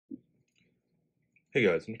Hey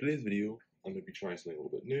guys, in today's video, I'm going to be trying something a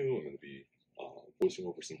little bit new. I'm going to be voicing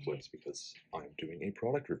over some clips because I'm doing a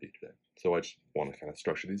product review today. So I just want to kind of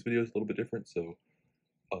structure these videos a little bit different, so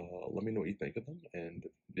let me know what you think of them, and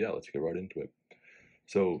yeah, let's get right into it.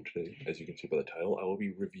 So today, as you can see by the title, I will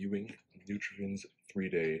be reviewing Nutrafin's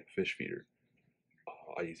 3-day fish feeder.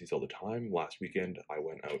 I use these all the time. Last weekend, I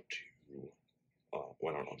went out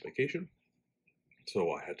on vacation,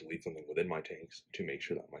 so I had to leave something within my tanks to make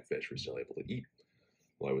sure that my fish were still able to eat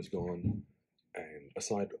while I was gone. And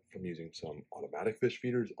aside from using some automatic fish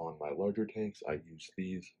feeders on my larger tanks, I use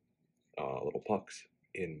these little pucks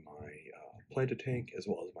in my planted tank as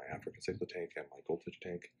well as my African cichlid tank and my goldfish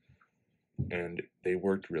tank, and they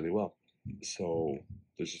worked really well. So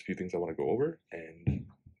there's just a few things I want to go over, and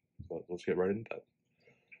let's get right into that.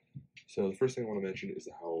 So the first thing I want to mention is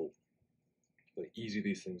how easy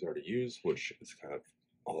these things are to use, which is kind of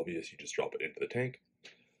obvious. You just drop it into the tank.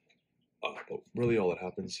 But really all that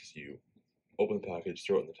happens is you open the package,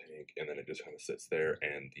 throw it in the tank, and then it just kind of sits there,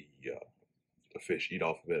 and the fish eat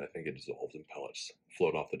off of it. I think it dissolves in pellets,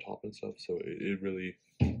 float off the top and stuff. So it's really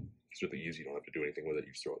easy. You don't have to do anything with it.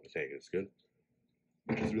 You just throw it in the tank. It's good,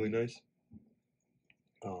 which is really nice.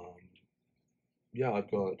 Yeah, I've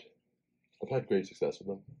had great success with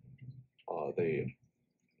them. They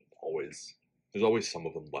always There's always some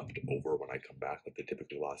of them left over when I come back. Like they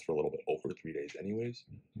typically last for a little bit over 3 days, anyways.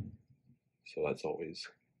 So that's always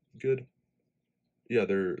good. Yeah,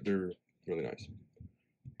 they're really nice.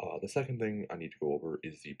 The second thing I need to go over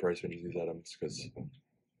is the price range of these items, because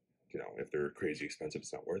if they're crazy expensive,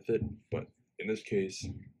 it's not worth it. But in this case,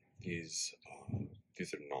 these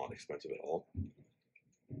are not expensive at all.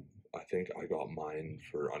 I think I got mine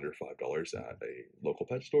for under $5 at a local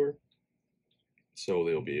pet store, so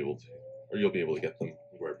you'll be able to get them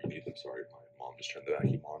wherever you need them. Sorry, my mom just turned the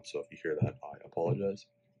vacuum on, so if you hear that, I apologize.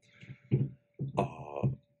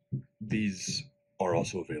 These are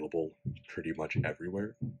also available pretty much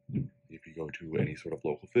everywhere. If you go to any sort of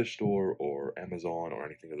local fish store or Amazon or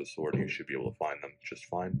anything of the sort, you should be able to find them just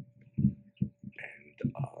fine.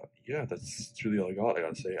 And yeah, that's really all I got. I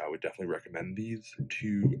gotta say, I would definitely recommend these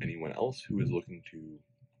to anyone else who is looking to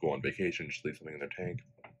go on vacation, just leave something in their tank.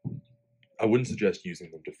 I wouldn't suggest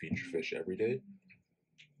using them to feed your fish every day.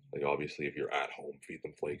 Like obviously, if you're at home, feed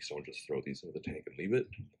them flakes. Don't just throw these into the tank and leave it.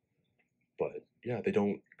 But yeah, they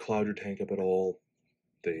don't cloud your tank up at all.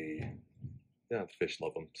 The fish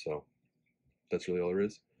love them, so that's really all there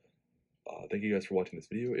is. Thank you guys for watching this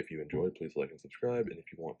video. If you enjoyed, please like and subscribe. And if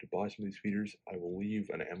you want to buy some of these feeders, I will leave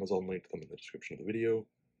an Amazon link to them in the description of the video.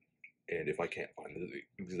 And if I can't find the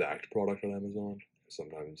exact product on Amazon,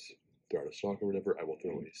 sometimes they're out of stock or whatever, I will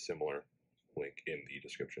throw a similar link in the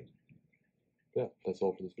description. Yeah, that's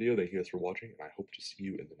all for this video. Thank you guys for watching, and I hope to see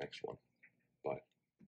you in the next one. Bye.